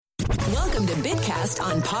Welcome to Bitcast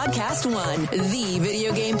on Podcast One, the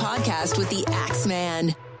video game podcast with the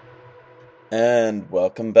Axeman. And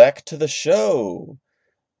welcome back to the show.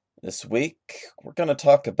 This week, we're going to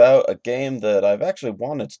talk about a game that I've actually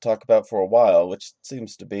wanted to talk about for a while, which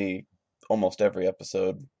seems to be almost every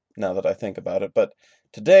episode now that I think about it. But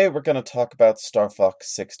today, we're going to talk about Star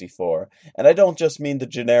Fox 64. And I don't just mean the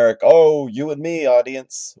generic, oh, you and me,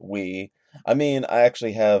 audience, we. I mean, I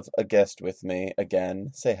actually have a guest with me again.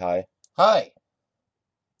 Say hi. Hi.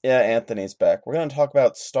 Yeah, Anthony's back. We're going to talk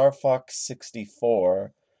about Star Fox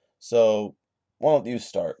 64. So, why don't you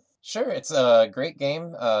start? Sure, it's a great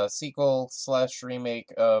game, sequel slash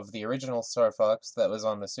remake of the original Star Fox that was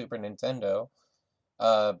on the Super Nintendo.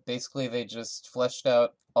 Basically, they just fleshed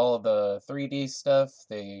out all of the 3D stuff.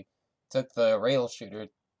 They took the rail shooter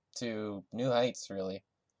to new heights, really.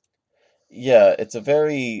 Yeah, it's a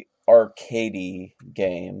very arcadey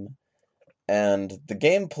game, and the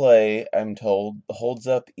gameplay, I'm told, holds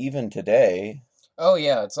up even today. Oh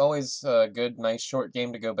yeah, it's always a good, nice, short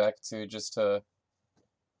game to go back to just to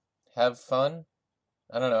have fun.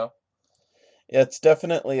 I don't know. Yeah, it's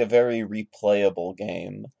definitely a very replayable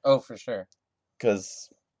game, Oh, for sure. because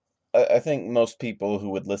I think most people who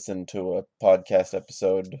would listen to a podcast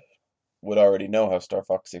episode would already know how Star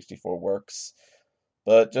Fox 64 works.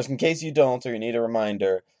 But just in case you don't, or you need a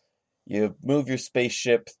reminder, you move your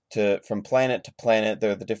spaceship from planet to planet.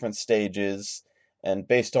 There are the different stages, and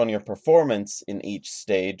based on your performance in each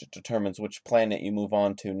stage, it determines which planet you move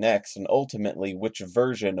on to next, and ultimately which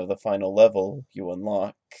version of the final level you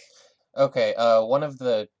unlock. Okay, one of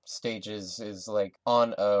the stages is like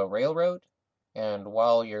on a railroad, and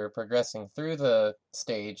while you're progressing through the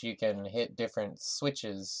stage, you can hit different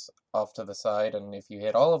switches off to the side, and if you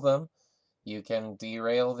hit all of them, you can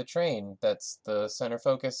derail the train. That's the center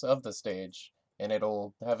focus of the stage, and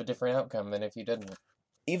it'll have a different outcome than if you didn't.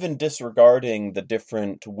 Even disregarding the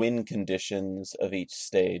different win conditions of each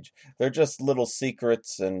stage, they're just little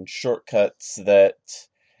secrets and shortcuts that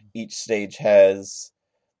each stage has.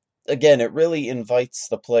 Again, it really invites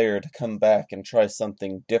the player to come back and try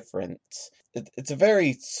something different. It's a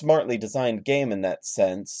very smartly designed game in that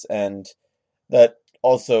sense, and that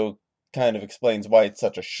also kind of explains why it's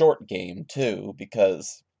such a short game, too,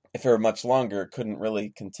 because if it were much longer, it couldn't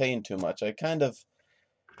really contain too much. I kind of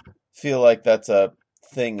feel like that's a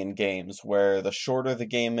thing in games, where the shorter the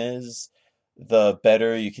game is, the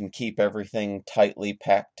better you can keep everything tightly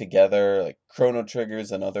packed together. Like Chrono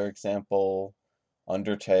Trigger's another example,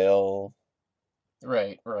 Undertale.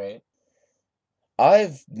 Right, right.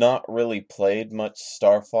 I've not really played much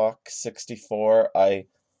Star Fox 64.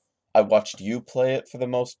 I watched you play it for the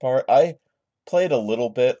most part. I played a little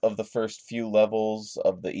bit of the first few levels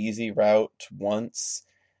of the easy route once,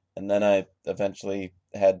 and then I eventually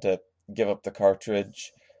had to give up the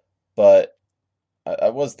cartridge. But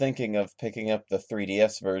I was thinking of picking up the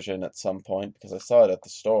 3DS version at some point because I saw it at the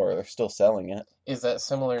store. They're still selling Is that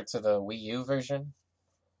similar to the Wii U version?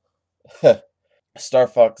 it. Star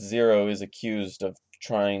Fox Zero is accused of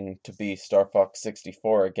trying to be Star Fox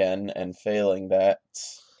 64 again and failing that.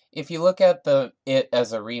 If you look at it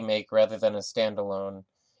as a remake rather than a standalone,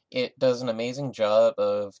 it does an amazing job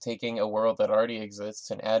of taking a world that already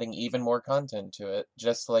exists and adding even more content to it,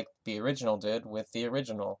 just like the original did with the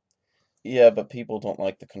original. Yeah, but people don't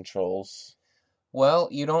like the controls. Well,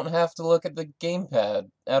 you don't have to look at the gamepad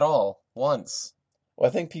at all, once. Well,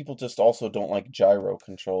 I think people just also don't like gyro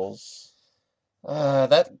controls.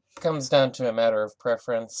 That comes down to a matter of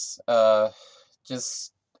preference.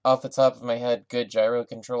 Just off the top of my head, good gyro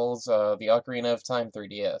controls, the Ocarina of Time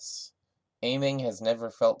 3DS. Aiming has never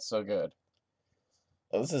felt so good.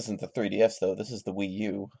 Oh, this isn't the 3DS though, this is the Wii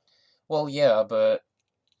U. Well, yeah, but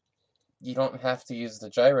you don't have to use the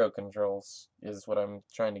gyro controls, is what I'm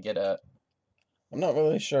trying to get at. I'm not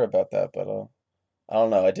really sure about that, but I don't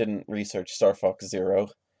know, I didn't research Star Fox Zero.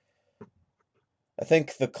 I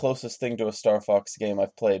think the closest thing to a Star Fox game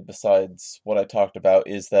I've played besides what I talked about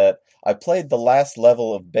is that I played the last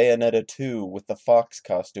level of Bayonetta 2 with the Fox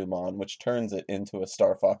costume on, which turns it into a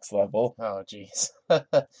Star Fox level. Oh, jeez.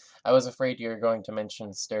 I was afraid you were going to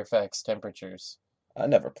mention Stairfax Temperatures. I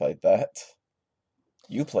never played that.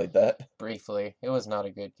 You played that. Briefly. It was not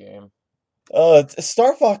a good game.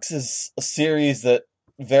 Star Fox is a series that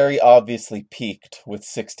very obviously peaked with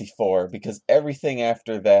 64 because everything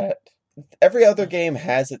after that, every other game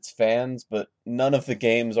has its fans, but none of the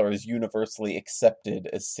games are as universally accepted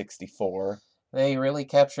as 64. They really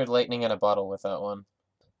captured lightning in a bottle with that one.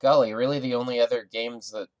 Golly, really the only other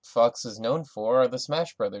games that Fox is known for are the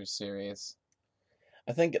Smash Brothers series.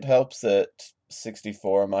 I think it helps that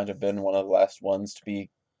 64 might have been one of the last ones to be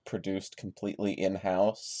produced completely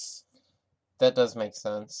in-house. That does make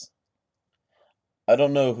sense. I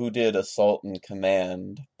don't know who did Assault and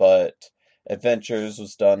Command, but Adventures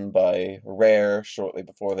was done by Rare shortly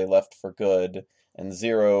before they left for good, and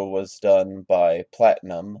Zero was done by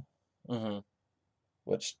Platinum, Mm-hmm.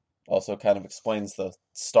 which also kind of explains the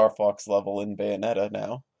Star Fox level in Bayonetta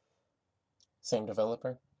now. Same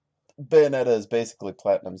developer. Bayonetta is basically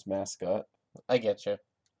Platinum's mascot. I get you.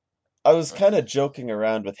 I was kind of joking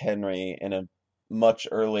around with Henry in a much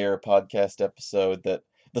earlier podcast episode that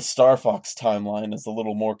the Star Fox timeline is a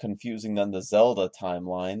little more confusing than the Zelda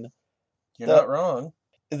timeline. You're The not wrong.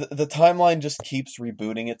 the timeline just keeps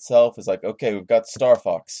rebooting itself. It's like, okay, we've got Star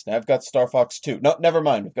Fox. Now I've got Star Fox 2. No, never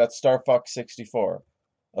mind. We've got Star Fox 64.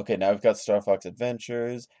 Okay, now we've got Star Fox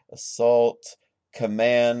Adventures, Assault,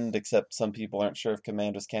 Command, except some people aren't sure if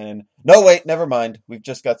Command was canon. No, wait, never mind. We've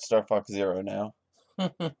just got Star Fox Zero now.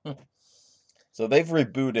 So they've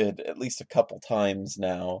rebooted at least a couple times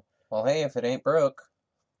now. Well, hey, if it ain't broke.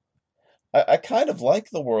 I kind of like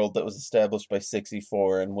the world that was established by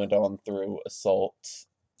 64 and went on through Assault.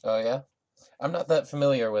 Oh, yeah? I'm not that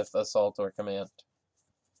familiar with Assault or Command.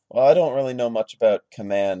 Well, I don't really know much about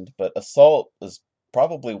Command, but Assault is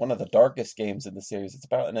probably one of the darkest games in the series. It's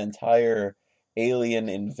about an entire alien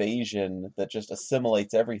invasion that just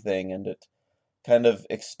assimilates everything, and it kind of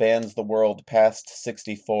expands the world past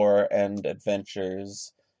 64 and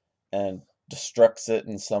Adventures and destructs it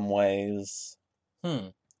in some ways.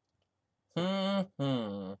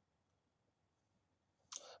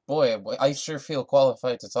 Boy, I sure feel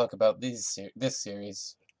qualified to talk about this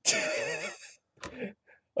series.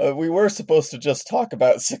 We were supposed to just talk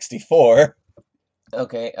about 64.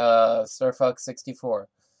 Okay, Star Fox 64.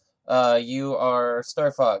 You are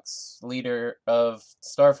Star Fox, leader of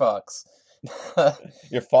Star Fox.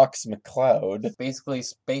 You're Fox McCloud. Basically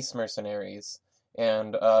space mercenaries.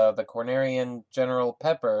 And the Cornerian General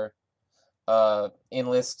Pepper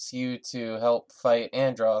enlists you to help fight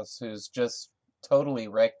Andross, who's just totally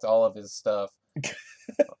wrecked all of his stuff.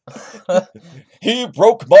 He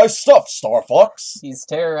broke my stuff, Star Fox. He's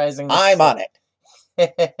terrorizing I'm on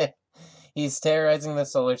it. He's terrorizing the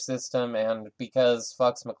solar system, and because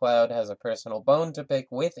Fox McCloud has a personal bone to pick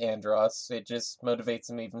with Andross, it just motivates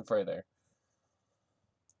him even further.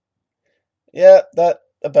 Yeah, that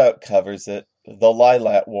about covers it. The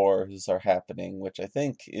Lylat Wars are happening, which I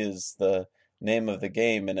think is the name of the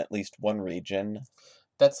game in at least one region.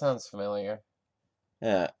 That sounds familiar.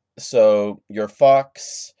 Yeah. So you're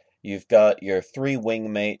Fox, you've got your three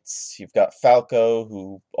wingmates, you've got Falco,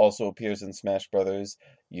 who also appears in Smash Brothers,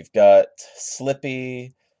 you've got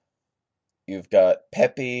Slippy, you've got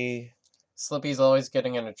Peppy. Slippy's always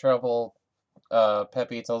getting into trouble.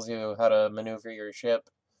 Peppy tells you how to maneuver your ship.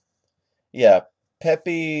 Yeah,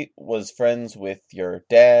 Peppy was friends with your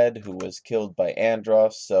dad, who was killed by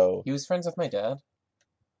Andross, so... He was friends with my dad?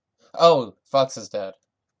 Oh, Fox's dad.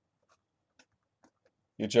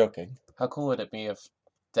 You're joking. How cool would it be if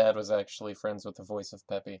Dad was actually friends with the voice of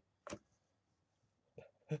Peppy?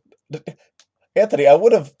 Anthony, I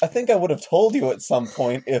think I would have told you at some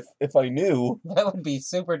point if I knew. That would be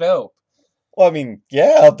super dope. Well, I mean,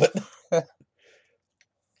 yeah, but...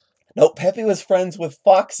 No, Peppy was friends with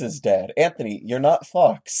Fox's dad. Anthony, you're not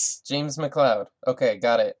Fox. James McCloud. Okay,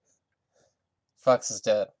 got it. Fox's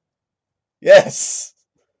dad. Yes!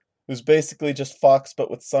 Who's basically just Fox, but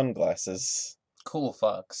with sunglasses. Cool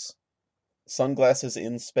Fox. Sunglasses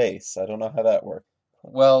in space. I don't know how that works.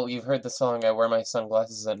 Well, you've heard the song I Wear My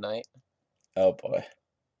Sunglasses at Night? Oh, boy.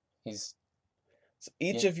 He's... So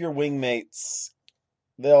each of your wingmates,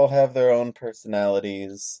 they all have their own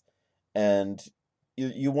personalities, and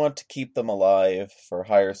you want to keep them alive for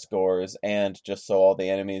higher scores, and just so all the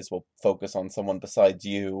enemies will focus on someone besides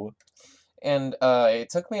you. And it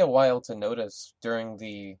took me a while to notice during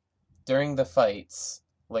the fights,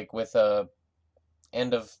 like with a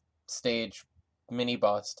end of stage mini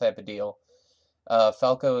boss type of deal.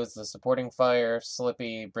 Falco is the supporting fire.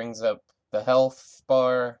 Slippy brings up the health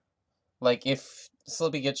bar. Like if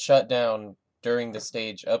Slippy gets shut down during the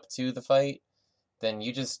stage up to the fight, then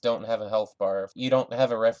you just don't have a health bar. You don't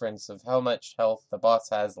have a reference of how much health the boss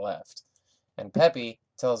has left. And Peppy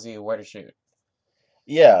tells you where to shoot.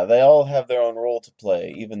 Yeah, they all have their own role to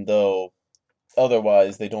play, even though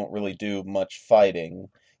otherwise they don't really do much fighting.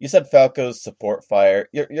 You said Falco's support fire.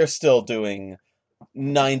 You're still doing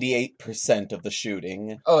 98% of the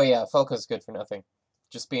shooting. Oh yeah, Falco's good for nothing.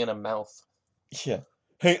 Just being a mouth. Yeah.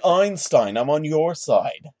 Hey, Einstein, I'm on your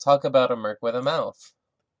side. Talk about a merc with a mouth.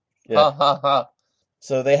 Yeah. Ha ha ha.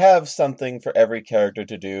 So they have something for every character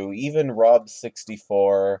to do. Even Rob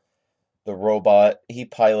 64 the robot. He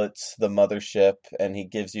pilots the mothership, and he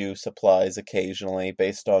gives you supplies occasionally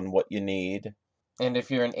based on what you need. And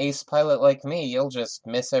if you're an ace pilot like me, you'll just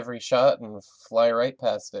miss every shot and fly right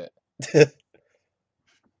past it.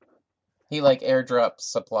 He, airdrops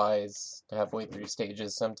supplies halfway through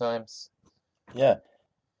stages sometimes. Yeah.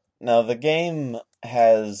 Now, the game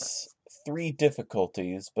has 3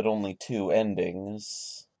 difficulties, but only 2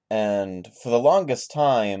 endings. And for the longest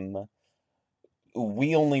time,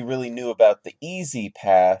 we only really knew about the easy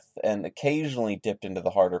path and occasionally dipped into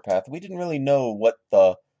the harder path. We didn't really know what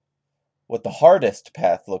the hardest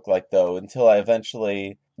path looked like, though, until I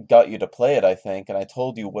eventually got you to play it, I think, and I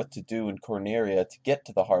told you what to do in Corneria to get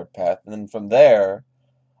to the hard path. And then from there,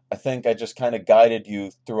 I think I just kind of guided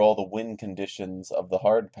you through all the win conditions of the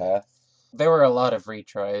hard path. There were a lot of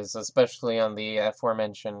retries, especially on the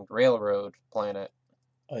aforementioned railroad planet.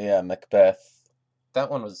 Oh yeah, Macbeth. That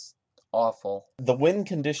one was awful. The win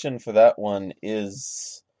condition for that one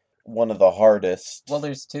is one of the hardest. Well,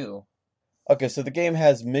 there's 2. Okay, so the game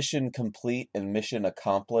has mission complete and mission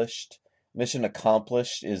accomplished. Mission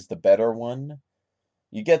accomplished is the better one.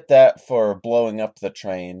 You get that for blowing up the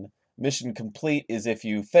train. Mission complete is if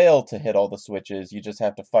you fail to hit all the switches, you just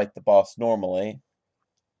have to fight the boss normally.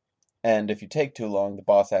 And if you take too long, the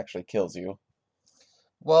boss actually kills you.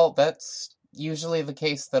 Well, that's usually the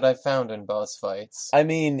case that I've found in boss fights. I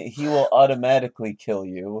mean, he will automatically kill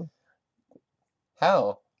you.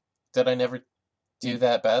 How? Did I never do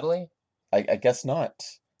that badly? I guess not.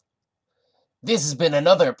 This has been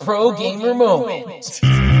another Pro Gamer moment.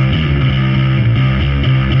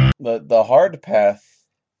 But the hard path,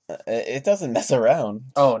 it doesn't mess around.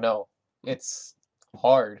 Oh, no. It's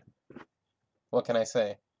hard. What can I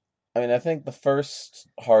say? I mean, I think the first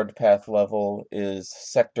hard path level is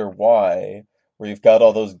Sector Y, where you've got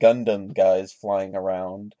all those Gundam guys flying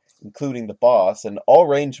around, including the boss, and all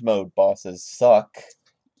range mode bosses suck.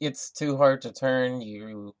 It's too hard to turn.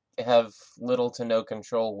 You have little to no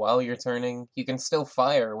control while you're turning. You can still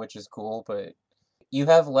fire, which is cool, but you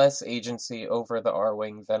have less agency over the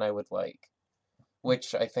R-Wing than I would like,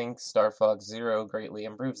 which I think Star Fox Zero greatly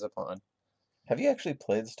improves upon. Have you actually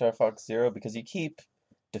played Star Fox Zero? Because you keep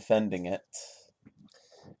defending it.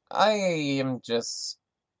 I am just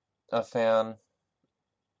a fan.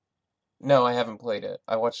 No, I haven't played it.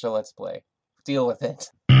 I watched a Let's Play. Deal with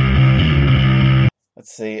it.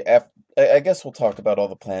 Let's see. I guess we'll talk about all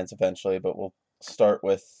the plans eventually, but we'll start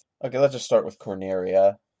with... Okay, let's just start with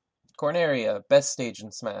Corneria. Corneria, best stage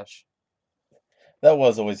in Smash. That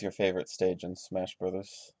was always your favorite stage in Smash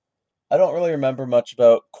Brothers. I don't really remember much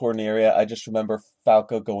about Corneria. I just remember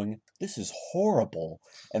Falco going, "This is horrible,"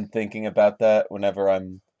 and thinking about that whenever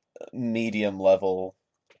I'm medium level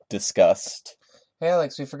disgust. Hey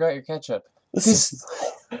Alex, we forgot your ketchup. This is...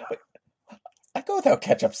 I go without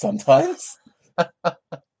ketchup sometimes. I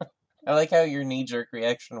like how your knee-jerk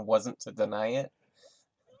reaction wasn't to deny it.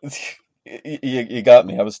 You got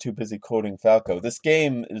me. I was too busy quoting Falco. This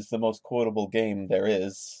game is the most quotable game there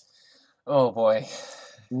is. Oh boy.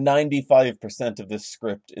 95% of this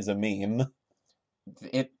script is a meme.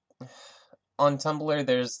 On Tumblr,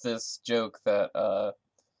 there's this joke that,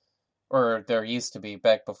 or there used to be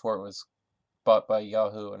back before it was bought by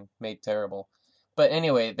Yahoo and made terrible. But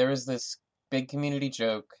anyway, there was this big community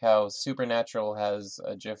joke how Supernatural has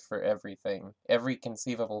a GIF for everything. Every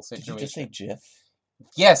conceivable situation. Did you just say GIF?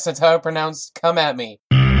 Yes, that's how I pronounced come at me.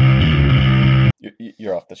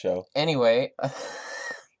 You're off the show. Anyway,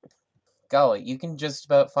 golly, you can just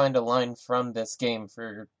about find a line from this game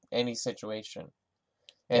for any situation.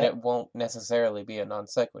 And it won't necessarily be a non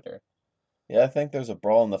sequitur. Yeah, I think there's a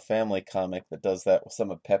Brawl in the Family comic that does that with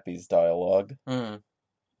some of Peppy's dialogue.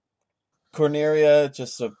 Corneria,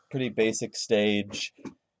 just a pretty basic stage,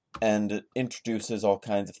 and it introduces all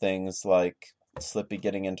kinds of things like Slippy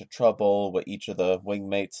getting into trouble, what each of the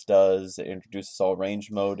wingmates does. It introduces all range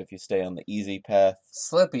mode if you stay on the easy path.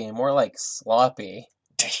 Slippy, more like sloppy.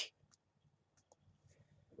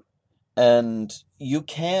 And you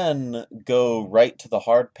can go right to the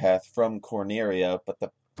hard path from Corneria, but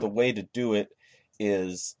the way to do it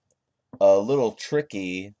is a little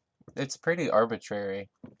tricky. It's pretty arbitrary.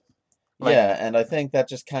 Yeah, and I think that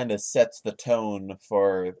just kind of sets the tone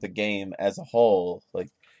for the game as a whole. Like,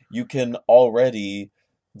 you can already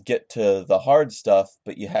get to the hard stuff,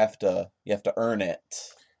 but you have to earn it.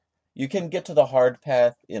 You can get to the hard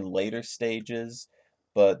path in later stages,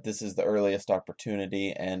 but this is the earliest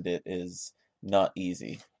opportunity, and it is not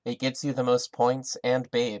easy. It gets you the most points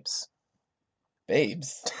and babes.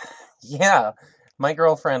 Babes? Yeah, my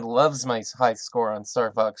girlfriend loves my high score on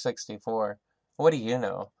Star Fox 64. What do you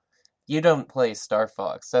know? You don't play Star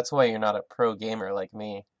Fox. That's why you're not a pro gamer like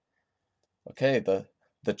me. Okay,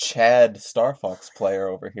 the Chad Star Fox player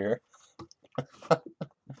over here.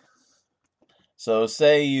 So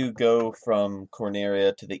say you go from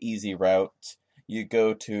Corneria to the easy route. You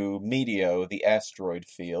go to Meteo, the asteroid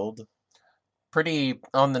field. Pretty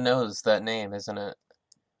on the nose, that name, isn't it?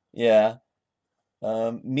 Yeah.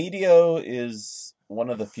 Meteo is one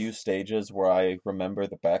of the few stages where I remember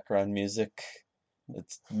the background music.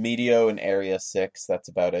 It's Meteo and Area 6, that's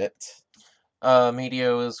about it.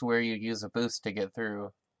 Meteo is where you use a boost to get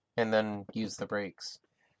through, and then use the brakes.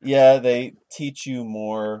 Yeah, they teach you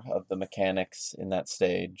more of the mechanics in that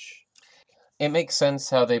stage. It makes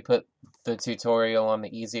sense how they put the tutorial on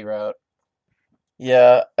the easy route.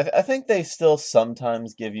 Yeah, I think they still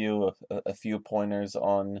sometimes give you a few pointers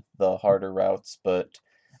on the harder routes, but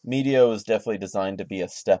Meteo is definitely designed to be a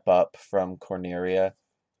step up from Corneria.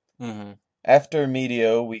 Mm-hmm. After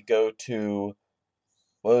Meteo, we go to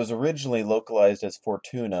what was originally localized as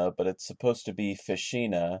Fortuna, but it's supposed to be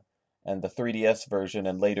Fishina, and the 3DS version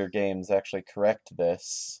and later games actually correct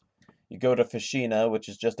this. You go to Fishina, which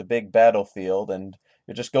is just a big battlefield, and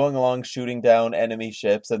you're just going along shooting down enemy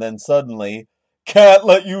ships, and then suddenly, can't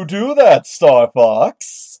let you do that, Star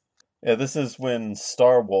Fox! Yeah, this is when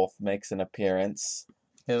Star Wolf makes an appearance.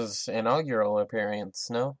 His inaugural appearance,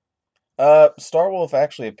 no? Star Wolf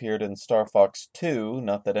actually appeared in Star Fox 2,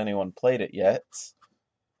 not that anyone played it yet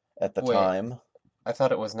at the Wait, time. I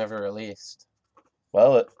thought it was never released.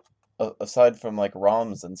 Well, aside from like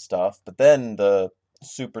ROMs and stuff, but then the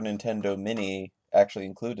Super Nintendo Mini actually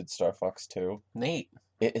included Star Fox 2. Neat.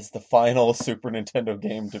 It is the final Super Nintendo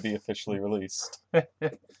game to be officially released.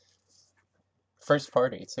 First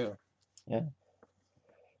party, too. Yeah.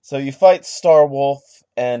 So you fight Star Wolf,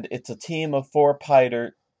 and it's a team of four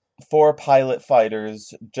pilot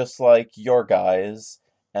fighters, just like your guys,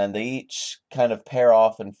 and they each kind of pair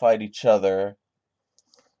off and fight each other.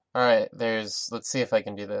 Alright, let's see if I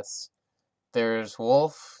can do this. There's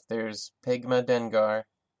Wolf, there's Pigma Dengar,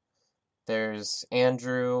 there's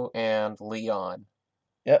Andrew, and Leon.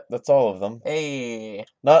 Yep, that's all of them. Hey!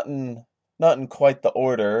 Not in quite the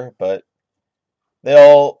order, but they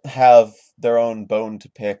all have their own bone to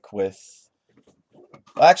pick with.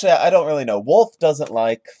 Actually, I don't really know. Wolf doesn't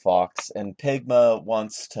like Fox, and Pigma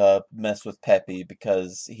wants to mess with Peppy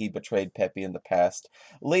because he betrayed Peppy in the past.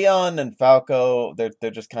 Leon and Falco,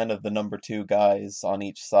 they're just kind of the number two guys on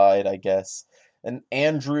each side, I guess. And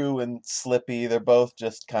Andrew and Slippy, they're both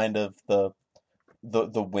just kind of the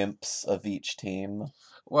wimps of each team.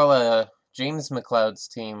 Well, James McLeod's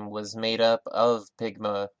team was made up of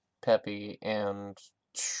Pigma, Peppy, and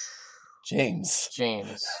James.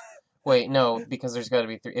 James. Wait, no, because there's gotta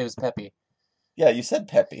be three. It was Peppy. Yeah, you said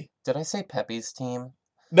Peppy. Did I say Peppy's team?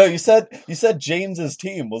 No, you said James's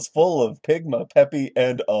team was full of Pigma, Peppy,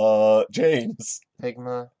 and James.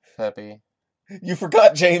 Pigma, Peppy. You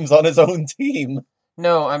forgot James on his own team.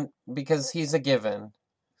 No, because he's a given.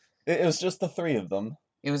 It was just the three of them.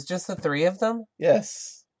 It was just the three of them?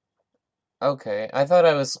 Yes. Okay, I thought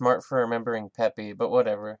I was smart for remembering Peppy, but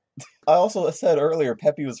whatever. I also said earlier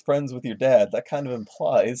Peppy was friends with your dad. That kind of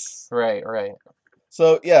implies. Right.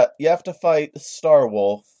 So, yeah, you have to fight Star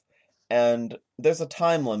Wolf, and there's a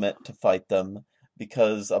time limit to fight them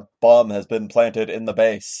because a bomb has been planted in the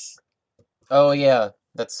base. Oh, yeah,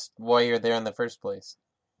 that's why you're there in the first place.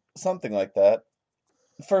 Something like that.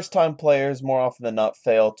 First-time players more often than not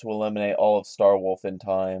fail to eliminate all of Star Wolf in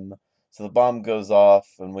time. So the bomb goes off,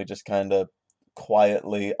 and we just kind of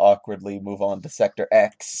quietly, awkwardly move on to Sector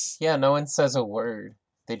X. Yeah, no one says a word.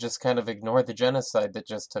 They just kind of ignore the genocide that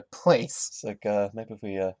just took place. It's like maybe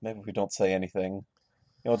if we don't say anything,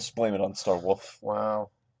 just blame it on Star Wolf. Wow.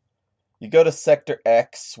 You go to Sector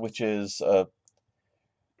X, which is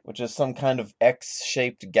some kind of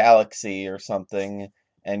X-shaped galaxy or something,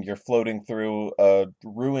 and you're floating through a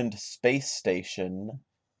ruined space station.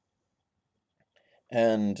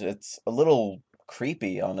 And it's a little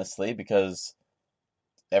creepy, honestly, because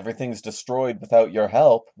everything's destroyed without your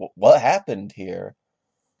help. What happened here?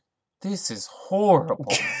 This is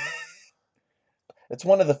horrible. It's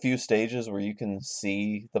one of the few stages where you can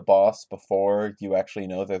see the boss before you actually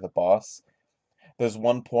know they're the boss. There's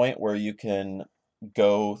one point where you can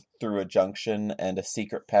go through a junction and a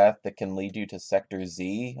secret path that can lead you to Sector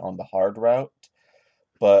Z on the hard route.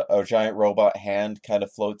 But a giant robot hand kind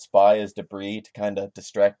of floats by as debris to kind of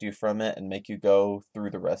distract you from it and make you go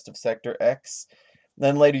through the rest of Sector X.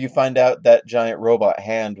 Then later you find out that giant robot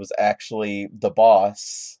hand was actually the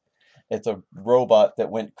boss. It's a robot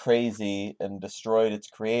that went crazy and destroyed its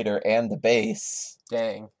creator and the base.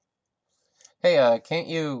 Dang. Hey, can't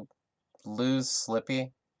you lose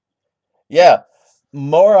Slippy? Yeah,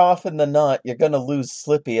 more often than not, you're gonna lose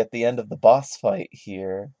Slippy at the end of the boss fight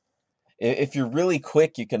here. If you're really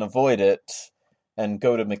quick, you can avoid it and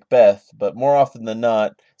go to Macbeth, but more often than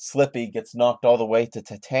not, Slippy gets knocked all the way to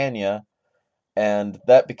Titania, and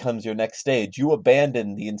that becomes your next stage. You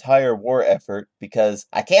abandon the entire war effort because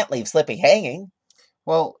I can't leave Slippy hanging.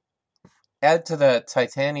 Well, add to that,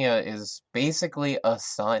 Titania is basically a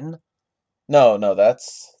sun. No,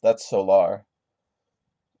 that's Solar.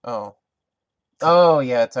 Oh. Oh,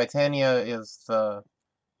 yeah, Titania is the...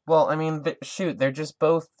 Well, I mean, shoot, they're just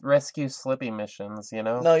both rescue Slippy missions, you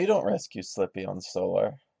know? No, you don't rescue Slippy on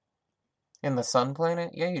Solar. In the Sun Planet?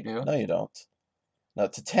 Yeah, you do. No, you don't. Now,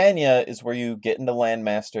 Titania is where you get into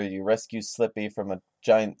Landmaster, you rescue Slippy from a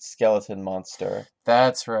giant skeleton monster.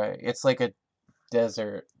 That's right. It's like a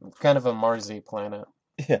desert, kind of a Marsy planet.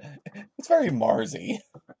 Yeah, it's very Marsy.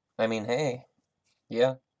 I mean, hey,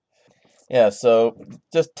 yeah. Yeah, so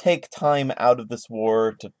just take time out of this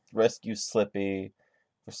war to rescue Slippy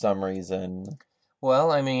for some reason.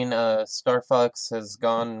 Well, I mean, Star Fox has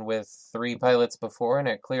gone with 3 pilots before, and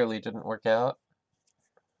it clearly didn't work out.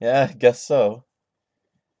 Yeah, I guess so.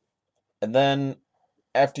 And then,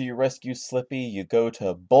 after you rescue Slippy, you go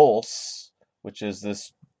to Bolse, which is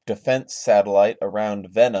this defense satellite around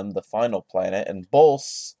Venom, the final planet, and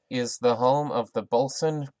Bolse Is the home of the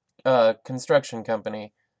Bolson Construction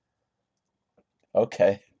Company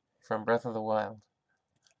okay, from Breath of the Wild.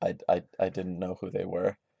 I didn't know who they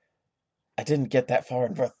were. I didn't get that far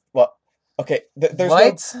in Breath. Well, okay, there's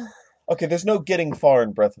What? there's no getting far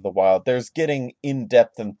in Breath of the Wild. There's getting in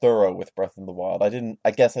depth and thorough with Breath of the Wild.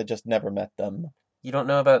 I guess I just never met them. You don't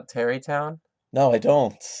know about Terrytown? No, I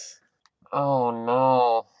don't. Oh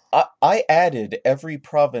no. I added every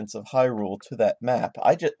province of Hyrule to that map.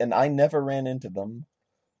 I never ran into them.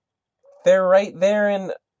 They're right there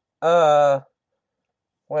in,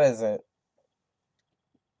 what is it?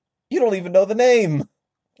 You don't even know the name.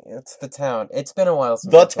 It's the town. It's been a while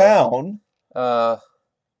since The I played. town.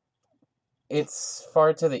 It's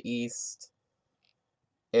far to the east.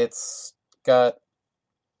 It's got...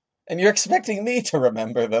 And you're expecting me to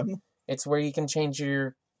remember them. It's where you can change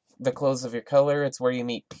the clothes of your color. It's where you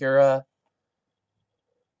meet Pura.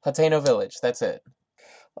 Hateno Village, that's it.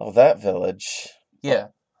 Oh, that village. Yeah.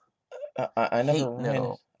 I never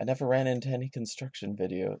no. I never ran into any construction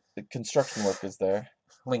construction workers there.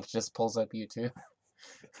 Link just pulls up YouTube.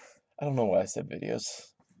 I don't know why I said videos.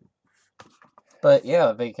 But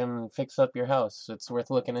yeah, they can fix up your house. It's worth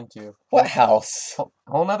looking into. What house?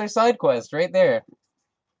 Whole nother side quest right there.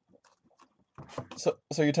 So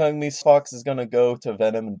you're telling me Fox is gonna go to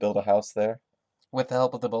Venom and build a house there? With the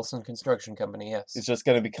help of the Bolson Construction Company, yes. He's just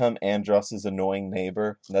gonna become Andross's annoying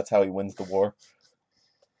neighbor, and that's how he wins the war.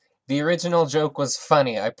 The original joke was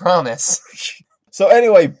funny, I promise. So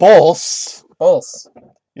anyway, Bolse. Bolse.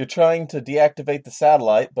 You're trying to deactivate the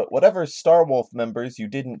satellite, but whatever Star Wolf members you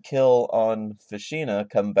didn't kill on Fashina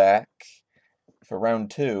come back for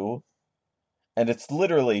round 2, and it's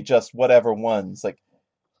literally just whatever ones. Like,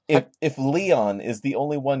 if Leon is the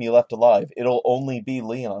only one you left alive, it'll only be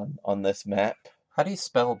Leon on this map. How do you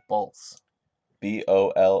spell Bolse?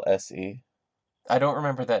 Bolse. I don't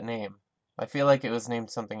remember that name. I feel like it was named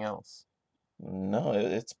something else. No,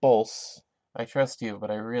 it's Bolse. I trust you, but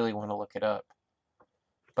I really want to look it up.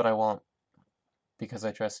 But I won't. Because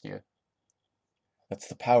I trust you. That's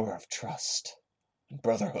the power of trust and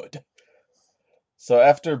brotherhood. So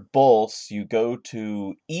after Bolse, you go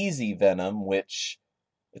to Easy Venom, which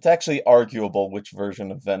it's actually arguable which version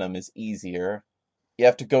of Venom is easier. You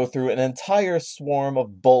have to go through an entire swarm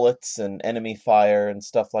of bullets and enemy fire and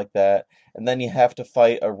stuff like that, and then you have to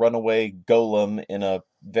fight a runaway golem in a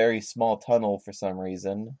very small tunnel for some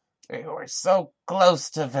reason. We were so close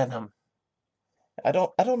to Venom. I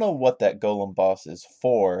don't know what that golem boss is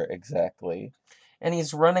for exactly. And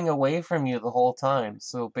he's running away from you the whole time,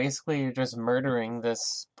 so basically you're just murdering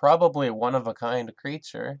this probably one-of-a-kind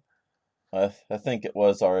creature. I think it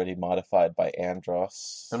was already modified by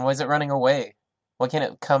Andross. Then why is it running away? Why can't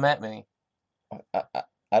it come at me? I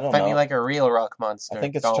don't Fight know. me like a real rock monster. I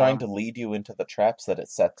think it's golem. trying to lead you into the traps that it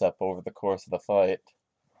sets up over the course of the fight.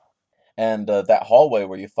 And that hallway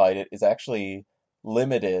where you fight it is actually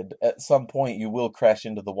limited. At some point, you will crash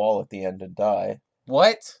into the wall at the end and die.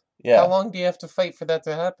 What? Yeah. How long do you have to fight for that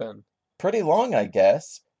to happen? Pretty long, I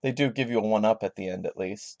guess. They do give you a 1-up at the end, at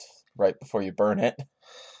least. Right before you burn it.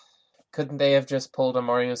 Couldn't they have just pulled a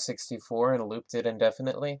Mario 64 and looped it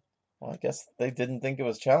indefinitely? Well, I guess they didn't think it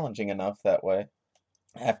was challenging enough that way.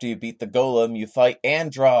 After you beat the golem, you fight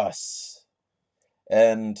Andross.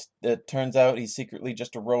 And it turns out he's secretly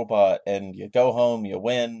just a robot, and you go home, you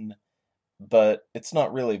win, but it's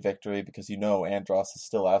not really victory because you know Andros is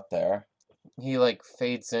still out there He, like,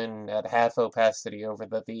 fades in at half opacity over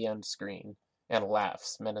the end screen and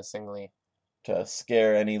laughs menacingly. to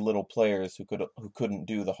scare any little players who couldn't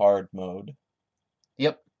do the hard mode.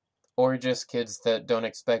 Yep. Or just kids that don't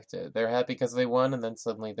expect it. They're happy because they won, and then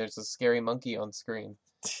suddenly there's a scary monkey on screen.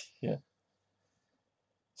 Yeah.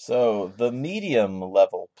 So, the medium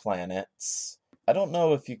level planets. I don't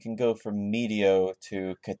know if you can go from Meteo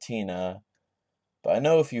to Katina, but I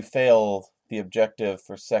know if you fail the objective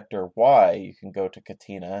for Sector Y, you can go to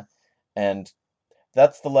Katina, and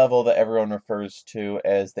that's the level that everyone refers to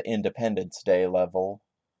as the Independence Day level.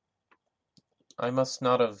 I must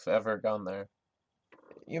not have ever gone there.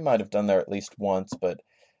 You might have done there at least once, but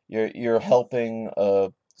you're helping a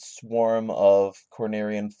swarm of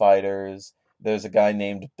Cornerian fighters. There's a guy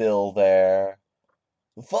named Bill there.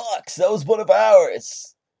 Fox, that was one of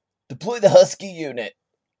ours. Deploy the Husky unit.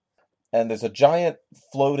 And there's a giant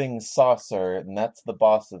floating saucer, and that's the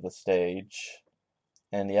boss of the stage.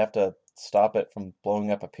 And you have to stop it from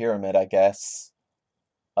blowing up a pyramid, I guess.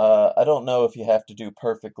 I don't know if you have to do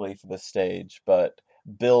perfectly for the stage, but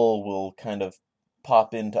Bill will kind of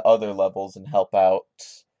pop into other levels and help out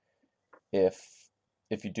if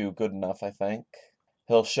if you do good enough, I think.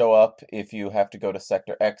 He'll show up if you have to go to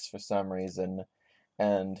Sector X for some reason,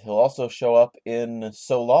 and he'll also show up in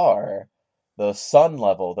Solar, the sun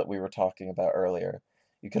level that we were talking about earlier.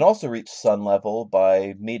 You can also reach sun level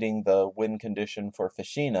by meeting the win condition for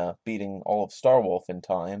Fashina, beating all of Starwolf in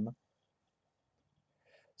time.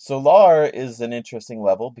 Solar is an interesting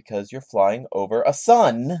level because you're flying over a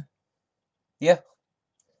sun, Yeah.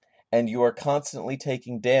 and you are constantly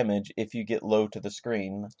taking damage if you get low to the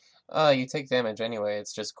screen. You take damage anyway,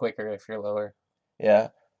 it's just quicker if you're lower. Yeah.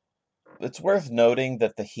 It's worth noting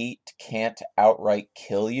that the heat can't outright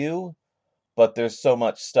kill you, but there's so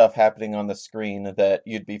much stuff happening on the screen that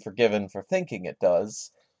you'd be forgiven for thinking it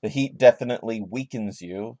does. The heat definitely weakens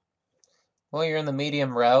you. Well, you're in the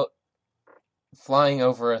medium route, flying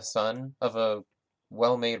over a sun of a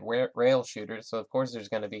well-made rail shooter, so of course there's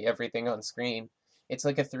going to be everything on screen. It's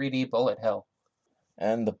like a 3D bullet hell.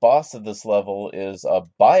 And the boss of this level is a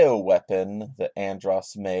bioweapon that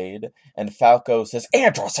Andros made, and Falco says,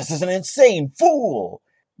 Andros, this is an insane fool!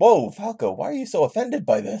 Whoa, Falco, why are you so offended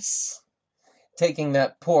by this? Taking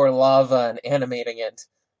that poor lava and animating it.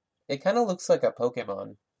 It kind of looks like a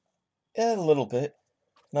Pokemon. Yeah, a little bit.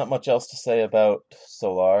 Not much else to say about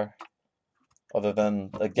Solar, other than,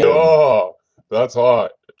 again, Oh, that's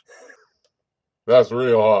hot. That's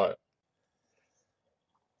real hot.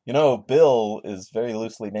 you know, Bill is very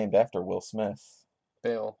loosely named after Will Smith.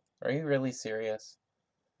 Bill, are you really serious?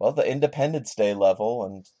 Well, the Independence Day level,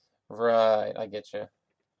 and Right, I get you.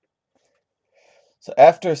 so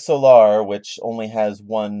after Solar, which only has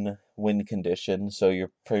one win condition, so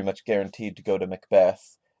you're pretty much guaranteed to go to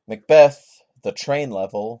Macbeth. Macbeth, the train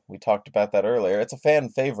level, we talked about that earlier. It's a fan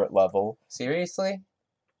favorite level. Seriously?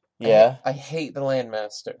 Yeah. I hate the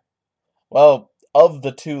Landmaster. Well, of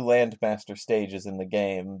the two Landmaster stages in the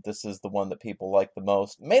game, this is the one that people like the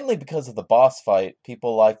most. Mainly because of the boss fight.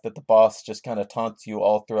 People like that the boss just kind of taunts you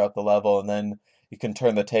all throughout the level, and then you can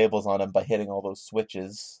turn the tables on him by hitting all those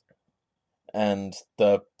switches. And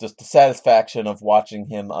just the satisfaction of watching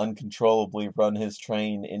him uncontrollably run his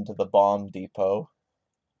train into the bomb depot.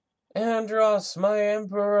 Andros, my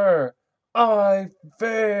emperor! I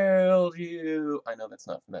failed you! I know that's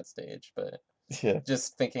not from that stage, but Yeah.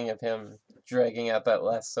 just thinking of him dragging out that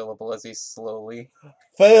last syllable as he slowly...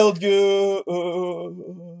 Failed you!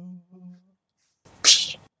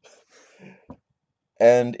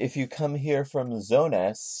 And if you come here from Zone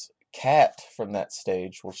S, Kat from that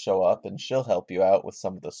stage will show up and she'll help you out with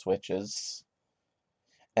some of the switches.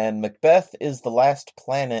 And Macbeth is the last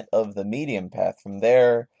planet of the medium path. From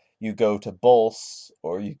there, you go to Bolse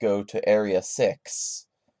or you go to Area 6.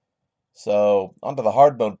 So, onto the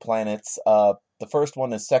hard mode planets. The first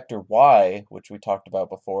one is Sector Y, which we talked about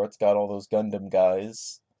before. It's got all those Gundam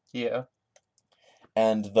guys. Yeah.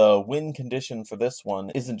 And the win condition for this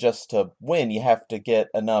one isn't just to win, you have to get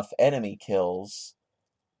enough enemy kills.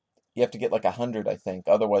 You have to get like 100, I think.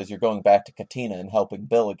 Otherwise, you're going back to Katina and helping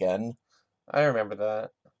Bill again. I remember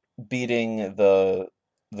that. Beating the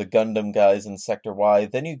Gundam guys in Sector Y.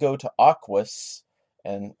 Then you go to Aquas,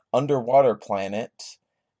 an underwater planet,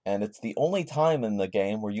 and it's the only time in the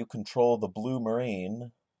game where you control the Blue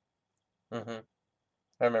Marine. Mm-hmm.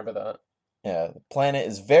 I remember that. Yeah, the planet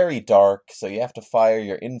is very dark, so you have to fire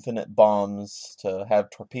your infinite bombs to have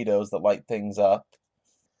torpedoes that light things up.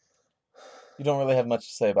 You don't really have much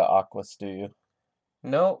to say about Aquas, do you?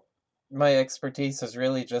 No, my expertise is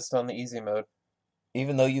really just on the easy mode.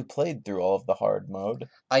 Even though you played through all of the hard mode.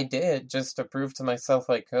 I did, just to prove to myself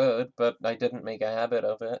I could, but I didn't make a habit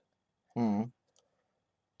of it.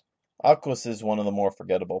 Aquos is one of the more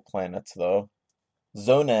forgettable planets, though.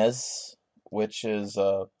 Zonez, which is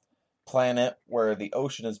a planet where the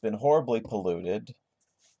ocean has been horribly polluted,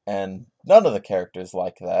 and none of the characters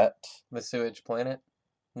like that. The sewage planet.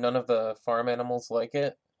 None of the farm animals like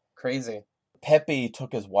it. Crazy. Pepe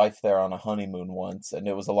took his wife there on a honeymoon once, and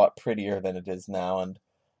it was a lot prettier than it is now, and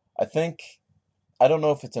I don't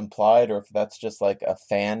know if it's implied or if that's just like a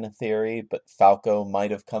fan theory, but Falco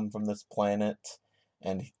might have come from this planet,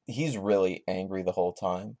 and he's really angry the whole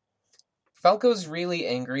time. Falco's really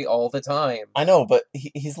angry all the time. I know, but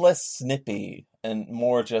he's less snippy and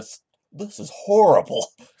more just, this is horrible.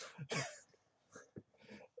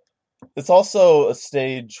 It's also a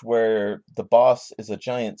stage where the boss is a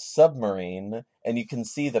giant submarine, and you can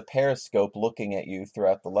see the periscope looking at you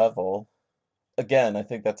throughout the level. Again, I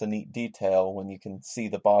think that's a neat detail when you can see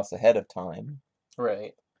the boss ahead of time.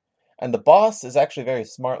 Right. And the boss is actually very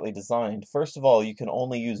smartly designed. First of all, you can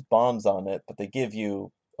only use bombs on it, but they give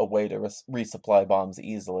you a way to resupply bombs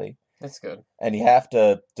easily. That's good. And you have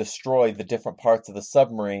to destroy the different parts of the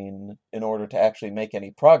submarine in order to actually make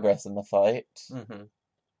any progress in the fight. Mm-hmm.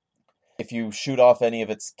 If you shoot off any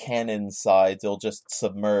of its cannon sides, it'll just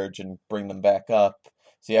submerge and bring them back up.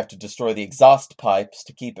 So you have to destroy the exhaust pipes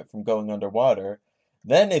to keep it from going underwater.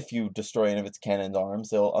 Then if you destroy any of its cannon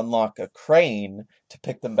arms, it'll unlock a crane to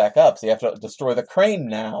pick them back up. So you have to destroy the crane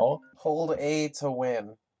now. Hold A to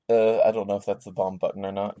win. I don't know if that's the bomb button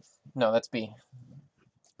or not. No, that's B.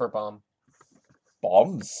 For bomb.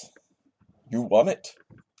 Bombs? You won it.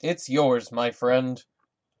 It's yours, my friend.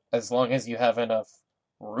 As long as you have enough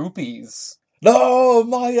rupees. No,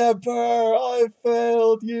 my emperor, I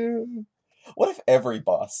failed you. What if every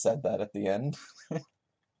boss said that at the end? That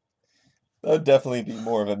would definitely be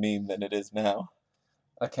more of a meme than it is now.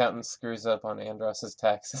 Accountant screws up on Andros's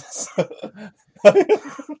taxes.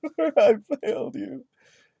 I failed you.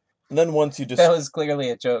 And then once you just... That was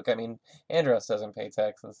clearly a joke. I mean, Andros doesn't pay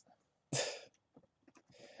taxes.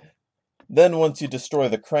 Then once you destroy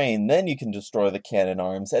the crane, then you can destroy the cannon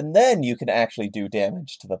arms, and then you can actually do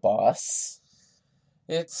damage to the boss.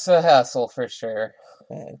 It's a hassle for sure.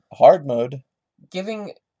 Hard mode.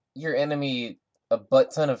 Giving your enemy a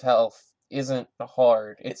butt ton of health isn't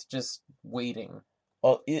hard. It's just waiting.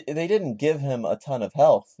 Well, they didn't give him a ton of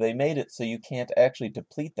health. They made it so you can't actually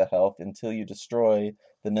deplete the health until you destroy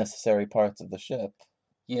the necessary parts of the ship.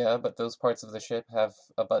 Yeah, but those parts of the ship have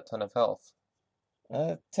a butt ton of health.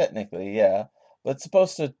 Technically, yeah. But it's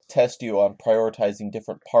supposed to test you on prioritizing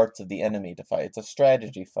different parts of the enemy to fight. It's a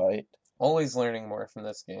strategy fight. Always learning more from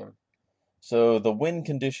this game. So the win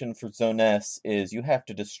condition for Zone S is you have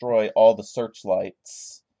to destroy all the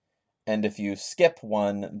searchlights. And if you skip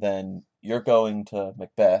one, then you're going to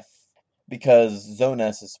Macbeth. Because Zone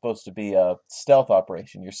S is supposed to be a stealth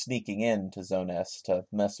operation. You're sneaking into Zone S to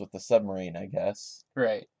mess with the submarine, I guess.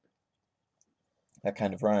 Right. That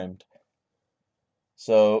kind of rhymed.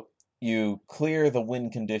 So you clear the win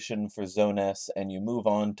condition for Zone S and you move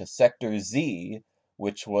on to Sector Z,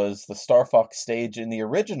 which was the Star Fox stage in the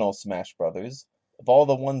original Smash Brothers. Of all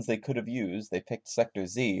the ones they could have used, they picked Sector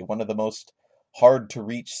Z, one of the most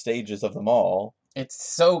hard-to-reach stages of them all. It's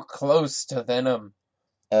so close to Venom.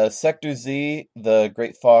 Sector Z, the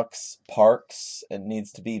Great Fox parks and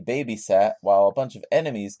needs to be babysat while a bunch of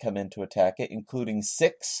enemies come in to attack it, including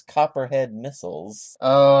 6 Copperhead missiles.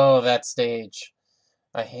 Oh, that stage.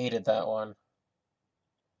 I hated that one.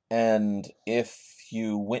 And if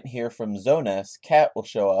you went here from Zone S, Cat will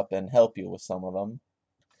show up and help you with some of them.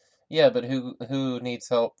 Yeah, but who needs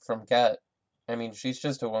help from Cat? I mean, she's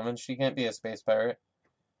just a woman. She can't be a space pirate.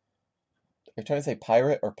 Are you trying to say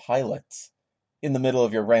pirate or pilot? In the middle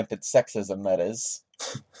of your rampant sexism, that is.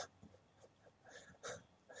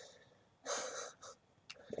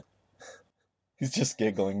 He's just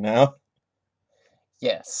giggling now.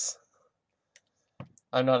 Yes.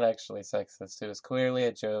 I'm not actually sexist. It was clearly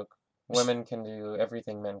a joke. Women can do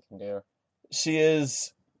everything men can do. She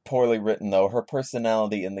is poorly written, though. Her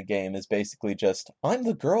personality in the game is basically just, I'm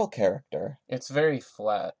the girl character. It's very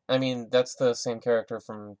flat. I mean, that's the same character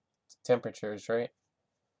from Temperatures, right?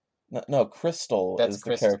 No, Crystal That's is the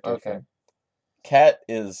Crystal, character. okay. Cat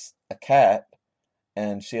is a cat,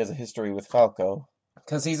 and she has a history with Falco.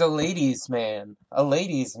 Because he's a ladies' man. A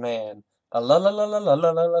ladies' man. A la la la la la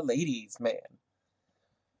la la la ladies' man.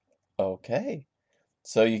 Okay.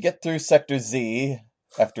 So you get through Sector Z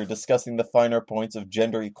after discussing the finer points of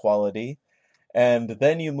gender equality, and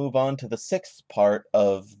then you move on to the 6th part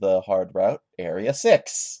of the hard route, Area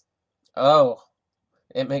 6. Oh.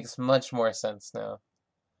 It makes much more sense now.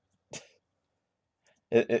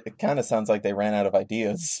 It kind of sounds like they ran out of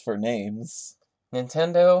ideas for names.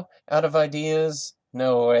 Nintendo, out of ideas?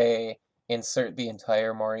 No way. Insert the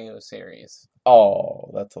entire Mario series.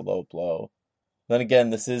 Oh, that's a low blow. Then again,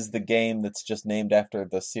 this is the game that's just named after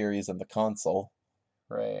the series and the console.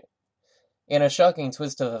 Right. In a shocking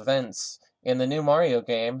twist of events, in the new Mario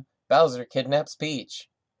game, Bowser kidnaps Peach.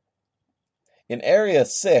 In Area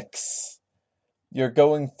 6, you're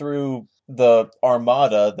going through the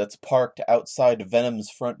armada that's parked outside Venom's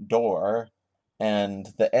front door, and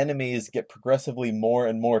the enemies get progressively more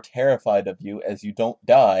and more terrified of you as you don't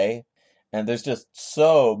die, and there's just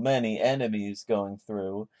so many enemies going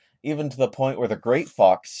through, even to the point where the Great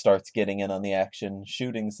Fox starts getting in on the action,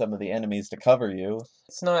 shooting some of the enemies to cover you.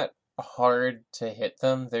 It's not hard to hit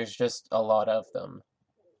them, there's just a lot of them.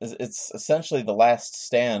 It's essentially the last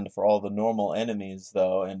stand for all the normal enemies,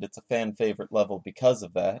 though, and it's a fan favorite level because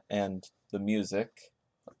of that, and the music.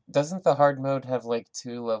 Doesn't the hard mode have like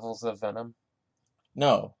 2 levels of Venom?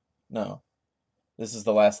 No, no. This is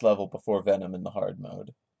the last level before Venom in the hard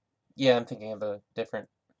mode. Yeah, I'm thinking of a different.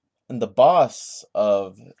 And the boss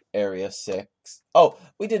of Area 6... Oh,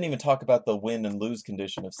 we didn't even talk about the win and lose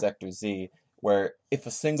condition of Sector Z, where if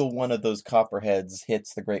a single one of those copperheads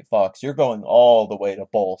hits the Great Fox, you're going all the way to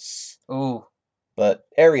Boss. Ooh, But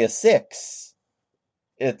Area 6,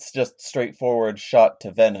 it's just straightforward shot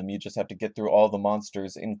to Venom. You just have to get through all the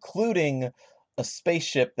monsters, including a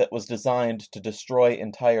spaceship that was designed to destroy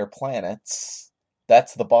entire planets.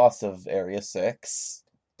 That's the boss of Area 6.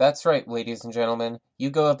 that's right, ladies and gentlemen. You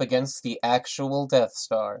go up against the actual Death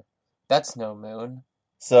Star. That's no moon.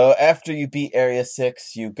 So after you beat Area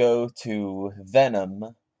 6, you go to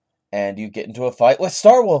Venom, and you get into a fight with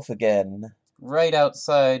Starwolf again. Right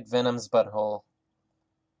outside Venom's butthole.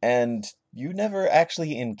 And you never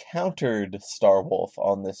actually encountered Starwolf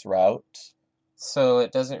on this route. So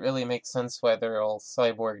it doesn't really make sense why they're all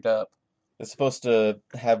cyborged up. They're supposed to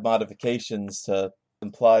have modifications to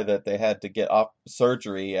imply that they had to get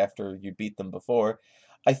surgery after you beat them before.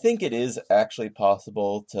 I think it is actually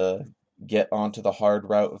possible to get onto the hard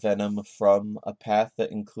route Venom from a path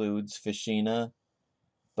that includes Fishina,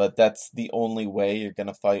 but that's the only way you're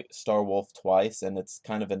gonna fight Starwolf twice, and it's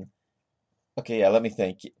kind of an... Okay, yeah, let me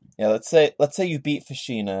think. Yeah, let's say you beat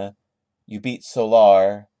Fishina, you beat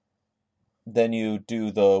Solar, then you do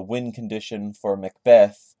the win condition for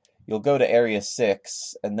Macbeth, you'll go to Area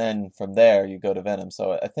 6, and then from there you go to Venom,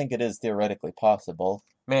 so I think it is theoretically possible.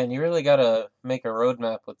 Man, you really gotta make a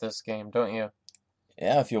roadmap with this game, don't you?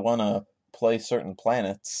 Yeah, if you want to play certain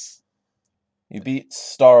planets. You beat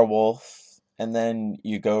Starwolf, and then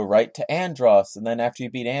you go right to Andross, and then after you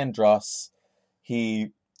beat Andross,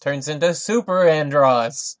 he... Turns into Super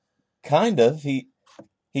Andross!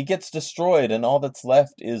 He gets destroyed, and all that's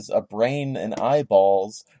left is a brain and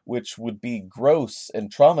eyeballs, which would be gross and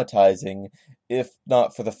traumatizing, if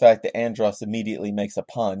not for the fact that Andross immediately makes a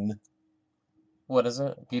pun. What is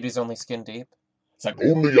it? Beauty's only skin deep? It's like,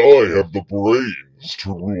 Only I have the brains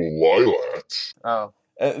to rule Lilat. Oh,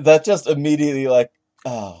 that just immediately like,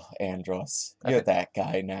 oh, Andross, you're Okay. that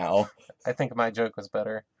guy now. I think my joke was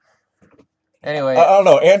better. Anyway, I don't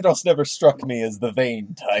know, Andross never struck me as the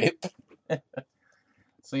vain type.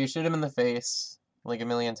 so you shoot him in the face, like a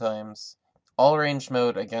million times. All range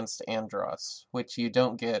mode against Andross, which you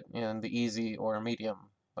don't get in the easy or medium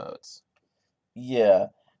modes. Yeah.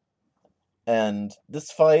 And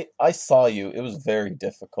this fight, I saw you. It was very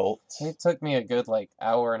difficult. It took me a good,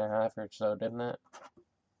 hour and a half or so, didn't it?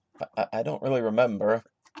 I don't really remember.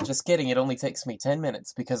 Just kidding, it only takes me 10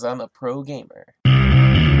 minutes because I'm a pro gamer.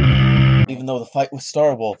 Even though the fight with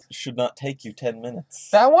Starwolf should not take you 10 minutes.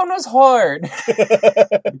 That one was hard!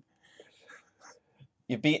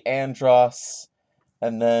 You beat Andross,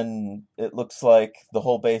 and then it looks like the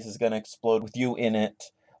whole base is going to explode with you in it.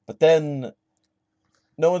 But then,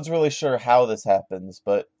 no one's really sure how this happens,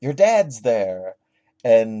 but your dad's there,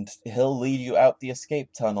 and he'll lead you out the escape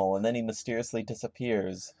tunnel, and then he mysteriously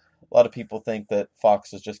disappears. A lot of people think that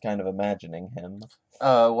Fox was just kind of imagining him.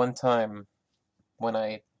 One time, when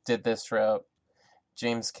I did this route,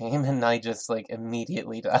 James came and I just,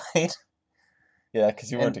 immediately died. Yeah,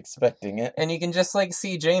 because you weren't expecting it. And you can just,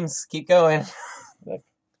 see James keep going.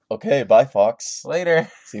 Okay, bye, Fox. Later.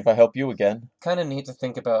 See if I help you again. Kind of neat to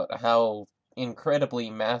think about how incredibly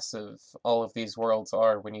massive all of these worlds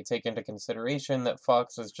are when you take into consideration that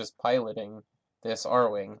Fox is just piloting this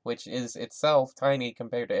Arwing, which is itself tiny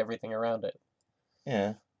compared to everything around it.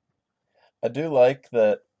 Yeah. I do like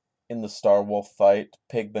that in the Star Wolf fight,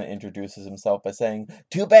 Pigma introduces himself by saying,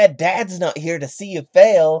 "Too bad Dad's not here to see you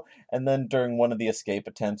fail." And then during one of the escape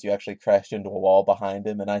attempts, you actually crashed into a wall behind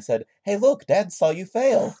him, and I said, "Hey, look, Dad saw you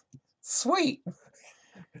fail." Sweet!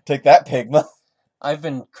 Take that, Pigma. I've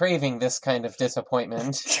been craving this kind of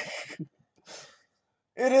disappointment.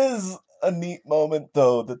 It is a neat moment,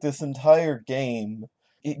 though, that this entire game,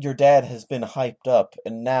 your dad has been hyped up,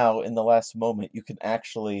 and now, in the last moment, you can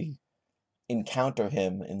actually encounter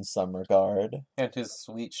him in some regard. And his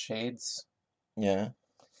sweet shades. Yeah.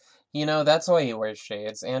 You know, that's why he wears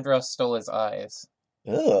shades. Andros stole his eyes.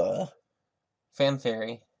 Ugh. Fan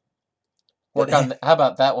theory. Work on... How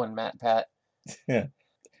about that one, Matt Pat? Yeah.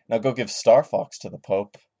 Now go give Star Fox to the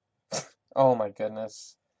Pope. Oh my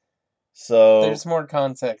goodness. So... There's more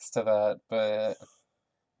context to that, but...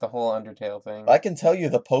 The whole Undertale thing. I can tell you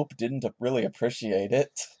the Pope didn't really appreciate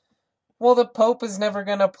it. Well, the Pope is never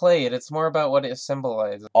gonna play it. It's more about what it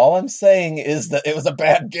symbolizes. All I'm saying is that it was a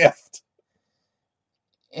bad gift.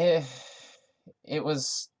 It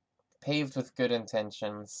was paved with good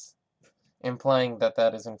intentions, implying that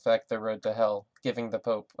that is in fact the road to hell, giving the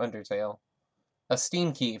Pope Undertale. A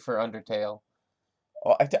Steam key for Undertale.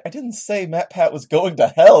 Oh, I didn't say Matt Pat was going to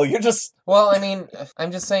hell. You're just... Well, I mean,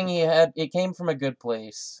 I'm just saying it came from a good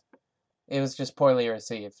place. It was just poorly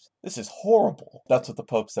received. This is horrible. That's what the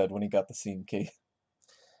Pope said when he got the Steam key.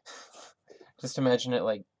 Just imagine it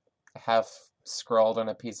like half scrawled on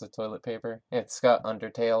a piece of toilet paper. It's got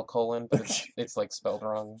Undertale : but it's like spelled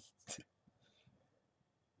wrong.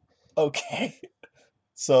 Okay.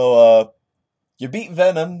 So, you beat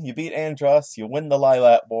Venom, you beat Andros, you win the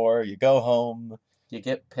Lilat War, you go home. You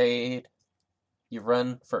get paid. You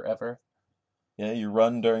run forever. Yeah, you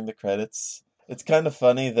run during the credits. It's kind of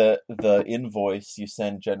funny that the invoice you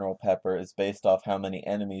send General Pepper is based off how many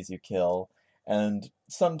enemies you kill, and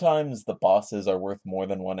sometimes the bosses are worth more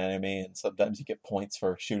than one enemy, and sometimes you get points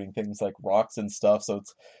for shooting things like rocks and stuff, so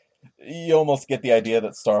you almost get the idea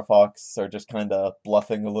that Star Fox are just kind of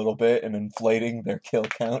bluffing a little bit and inflating their kill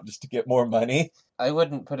count just to get more money. I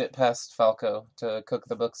wouldn't put it past Falco to cook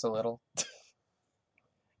the books a little.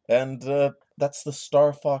 And that's the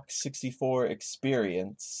Star Fox 64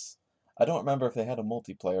 experience. I don't remember if they had a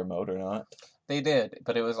multiplayer mode or not. They did,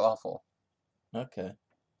 but it was awful. Okay.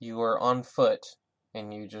 You were on foot,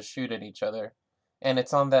 and you just shoot at each other. And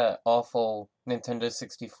it's on that awful Nintendo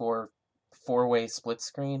 64 four-way split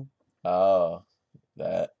screen. Oh,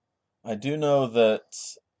 that. I do know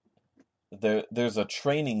that there's a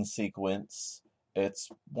training sequence. It's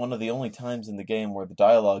one of the only times in the game where the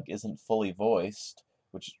dialogue isn't fully voiced,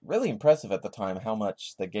 which is really impressive at the time how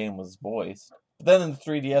much the game was voiced. But then in the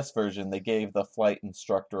 3DS version, they gave the flight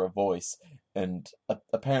instructor a voice, and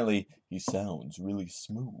apparently he sounds really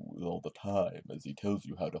smooth all the time as he tells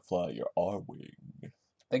you how to fly your R-Wing.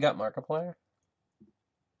 They got Markiplier?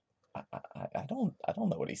 I don't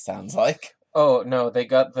know what he sounds like. Oh, no, they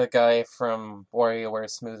got the guy from WarioWare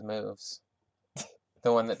Smooth Moves.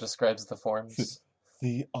 The one that describes the forms.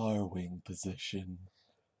 The R-Wing position.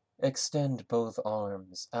 Extend both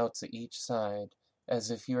arms out to each side, as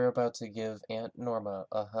if you're about to give Aunt Norma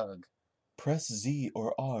a hug. Press Z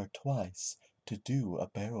or R twice to do a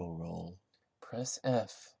barrel roll. Press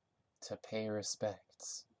F to pay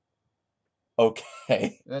respects.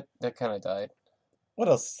 Okay. That kind of died. What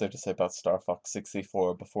else is there to say about Star Fox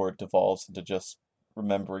 64 before it devolves into just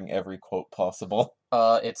remembering every quote possible?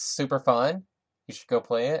 It's super fun. You should go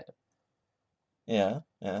play it. Yeah.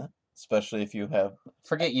 Especially if you have...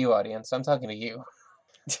 Forget you, audience. I'm talking to you.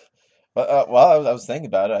 Well, I was thinking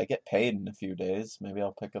about it. I get paid in a few days. Maybe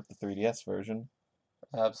I'll pick up the 3DS version.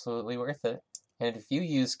 Absolutely worth it. And if you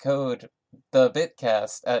use code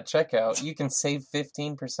TheBitCast at checkout, you can save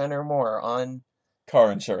 15% or more on...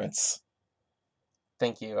 Car insurance.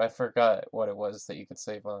 Thank you. I forgot what it was that you could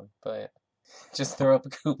save on, but just throw up a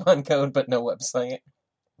coupon code, but no website.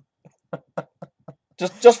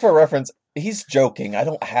 Just for reference, he's joking. I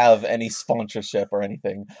don't have any sponsorship or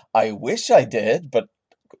anything. I wish I did, but...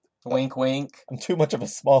 Wink, wink. I'm too much of a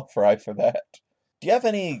small fry for that. Do you have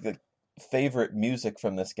any favorite music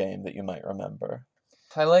from this game that you might remember?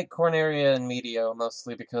 I like Corneria and Medio,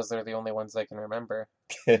 mostly because they're the only ones I can remember.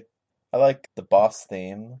 I like the boss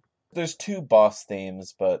theme. There's two boss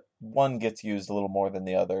themes, but one gets used a little more than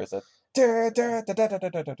the others. That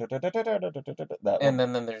And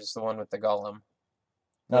one. then there's the one with the golem.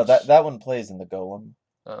 No, that one plays in the Golem.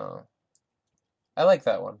 Oh. I like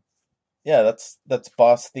that one. Yeah, that's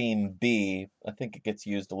boss theme B. I think it gets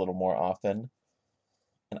used a little more often.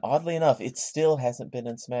 And oddly enough, it still hasn't been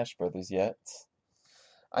in Smash Brothers yet.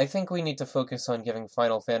 I think we need to focus on giving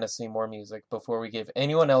Final Fantasy more music before we give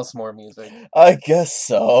anyone else more music. I guess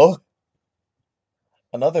so.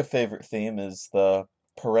 Another favorite theme is the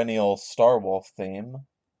perennial Starwolf theme.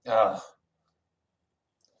 Ugh.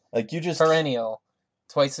 Like, you just... Perennial.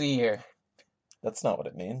 Twice a year. That's not what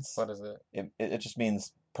it means. What is it? It just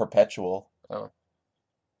means perpetual. Oh.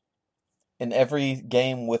 In every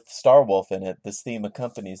game with Starwolf in it, this theme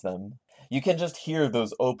accompanies them. You can just hear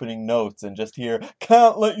those opening notes and just hear,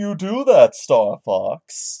 "Can't let you do that, Star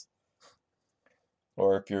Fox."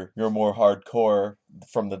 Or if you're more hardcore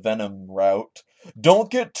from the Venom route, "Don't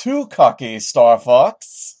get too cocky, Star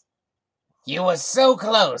Fox." You were so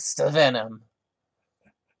close to Venom.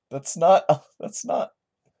 That's not...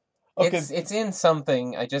 Okay. It's in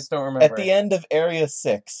something, I just don't remember. At the end of Area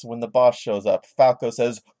 6, when the boss shows up, Falco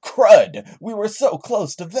says, "Crud! We were so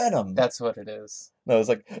close to Venom!" That's what it is. No, it's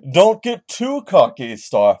like, "Don't get too cocky,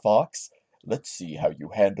 Star Fox. Let's see how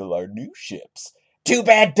you handle our new ships. Too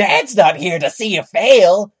bad Dad's not here to see you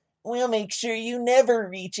fail. We'll make sure you never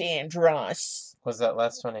reach Andros." Was that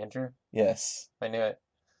last one Andrew? Yes. I knew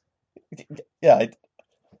it. Yeah,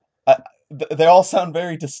 they all sound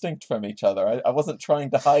very distinct from each other. I wasn't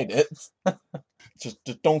trying to hide it. Just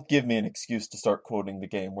don't give me an excuse to start quoting the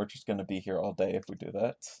game. We're just going to be here all day if we do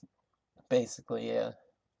that. Basically, yeah.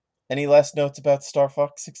 Any last notes about Star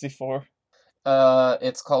Fox 64?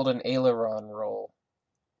 It's called an aileron roll.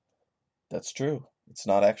 That's true. It's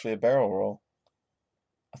not actually a barrel roll.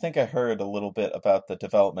 I think I heard a little bit about the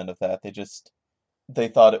development of that. They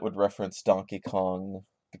thought it would reference Donkey Kong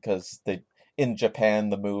because in Japan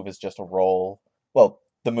the move is just a roll. Well,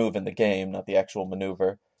 the move in the game, not the actual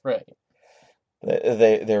maneuver. Right.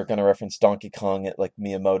 They were going to reference Donkey Kong at like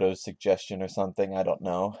Miyamoto's suggestion or something. I don't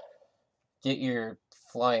know. Get your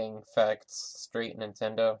flying facts straight,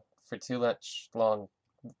 Nintendo, for too much long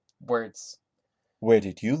words. Where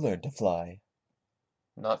did you learn to fly?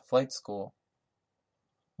 Not flight school.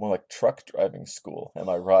 More like truck driving school, am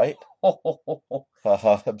I right?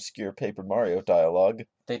 Haha, obscure Paper Mario dialogue.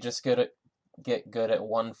 They just get good at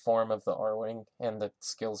one form of the R-Wing, and the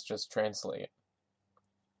skills just translate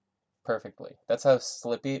perfectly. That's how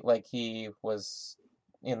Slippy, like he was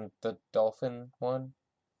in the Dolphin one.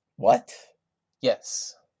 What?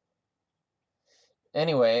 Yes.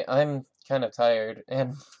 Anyway, I'm kind of tired,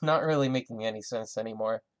 and not really making any sense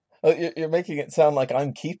anymore. Oh, you're making it sound like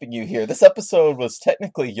I'm keeping you here. This episode was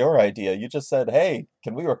technically your idea. You just said, "Hey,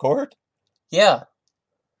 can we record?" Yeah.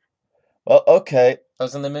 Well, okay. I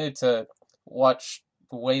was in the mood to watch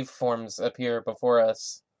waveforms appear before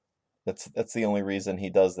us. That's the only reason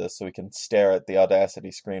he does this, so we can stare at the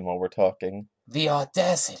Audacity screen while we're talking. The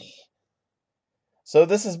audacity. So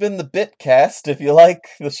this has been the Bitcast. If you like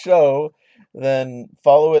the show, then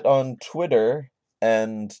follow it on Twitter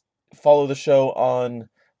and follow the show on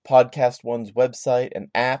Podcast One's website and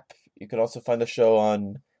app. You can also find the show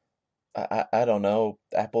on, I don't know,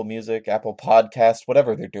 Apple Music, Apple Podcast,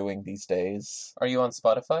 whatever they're doing these days. Are you on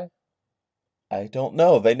Spotify? I don't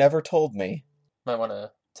know. They never told me. Might want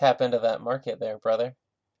to tap into that market there, brother.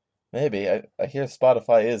 Maybe. I hear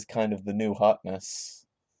Spotify is kind of the new hotness.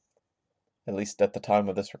 At least at the time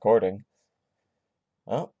of this recording.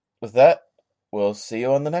 Well, with that, we'll see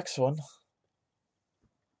you on the next one.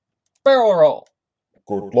 Barrel roll!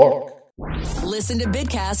 Good luck. Listen to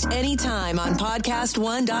Bitcast anytime on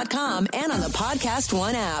podcastone.com and on the Podcast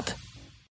One app.